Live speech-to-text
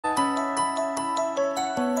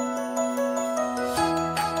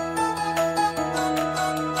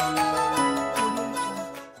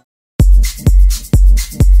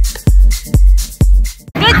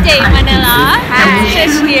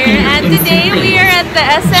Fish here, and today we are at the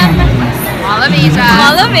SM Mall of Asia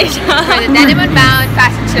for the Denim Unbound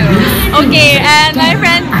fashion show. Okay, and my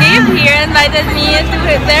friend Gabe here invited me to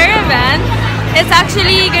their event. It's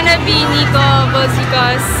actually gonna be Nico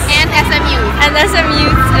Bolzico's And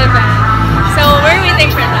SMU's event. So we're waiting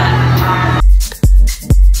for that.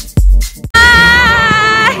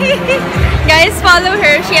 Hi! Guys, follow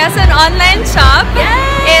her. She has an online shop.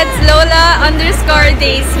 Yay! It's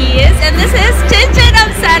Lola_Daisies, and this is Chinchin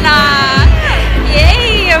of Sana.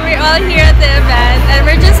 Yay! We're all here at the event, and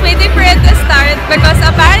we're just waiting for it to start because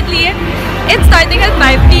apparently it's starting at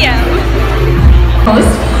 5 p.m. For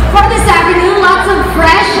this afternoon, lots of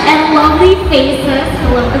fresh and lovely faces.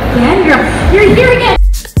 Hello again, you're here again.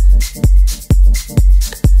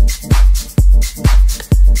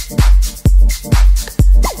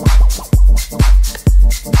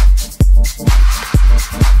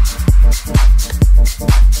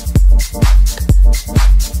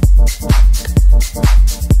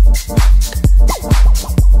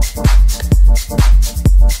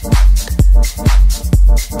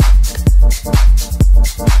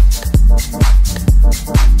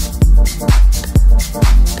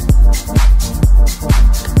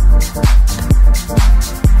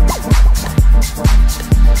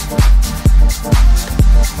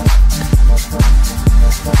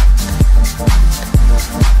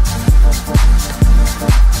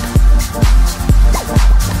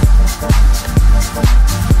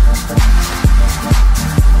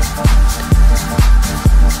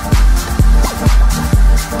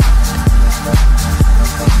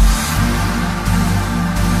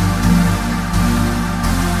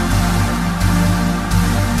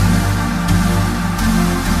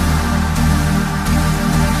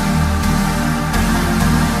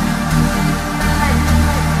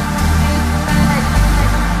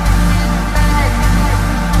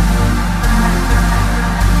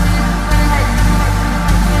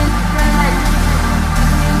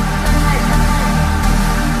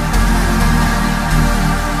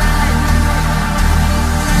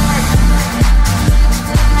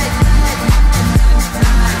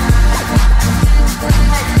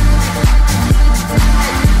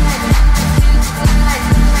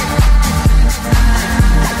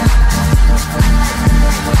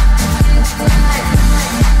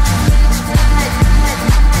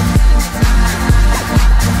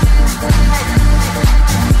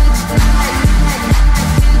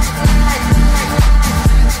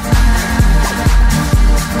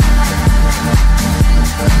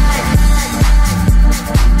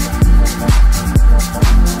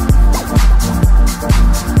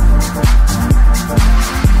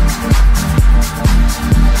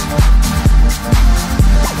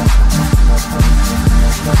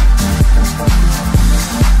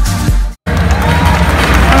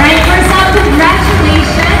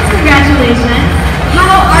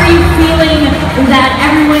 That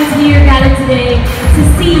everyone's here gathered today to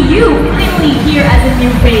see you finally here as a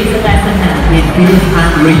new face of SML. It feels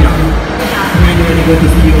unreal. It's really good to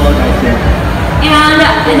see you all guys there.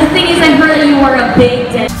 And the thing is, I heard that you are a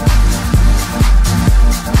big Denim.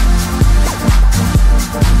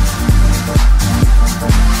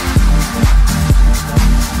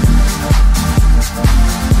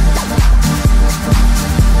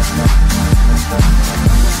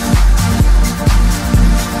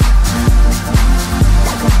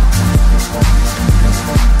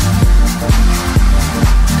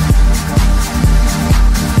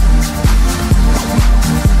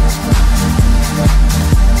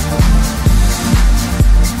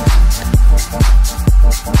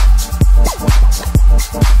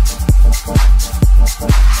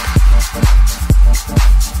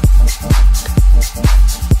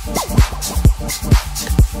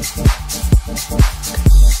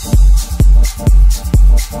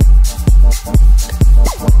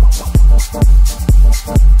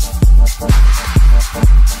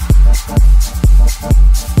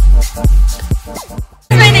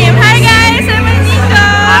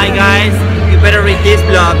 This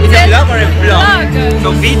vlog. Is it a vlog or a vlog?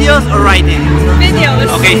 So videos or writing?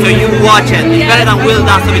 Videos. Okay, so you watch it. It's better than Will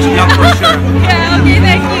Dasovich vlog for sure. Yeah, okay,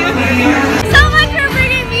 thank you. So much for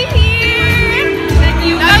bringing me here. Thank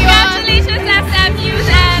you. Congratulations SMUs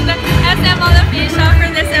and SM Mall of Asia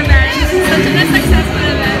for this event. Such a successful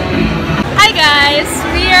event. Hi guys,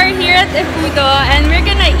 we are here at Ifudo and we're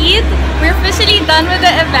gonna eat. We're officially done with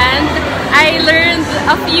the event. I learned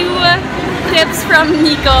a few tips from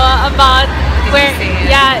Nico about where, he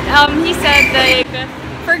said like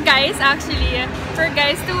for guys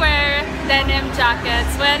to wear denim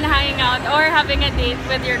jackets when hanging out or having a date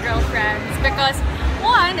with your girlfriends because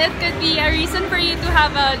one, it could be a reason for you to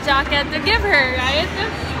have a jacket to give her, right?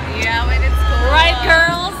 Yeah, when it's cold. Right,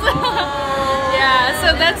 girls? Oh, yeah,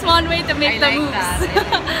 so that's one way to make the like moves.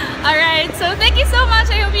 that. Alright, so thank you so much.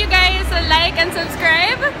 I hope you guys like and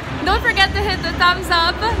subscribe. Don't forget to hit the thumbs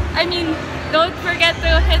up. I mean, don't forget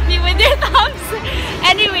to hit me with your thumbs.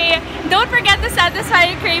 Anyway, don't forget to satisfy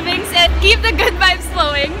your cravings and keep the good vibes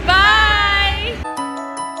flowing. Bye!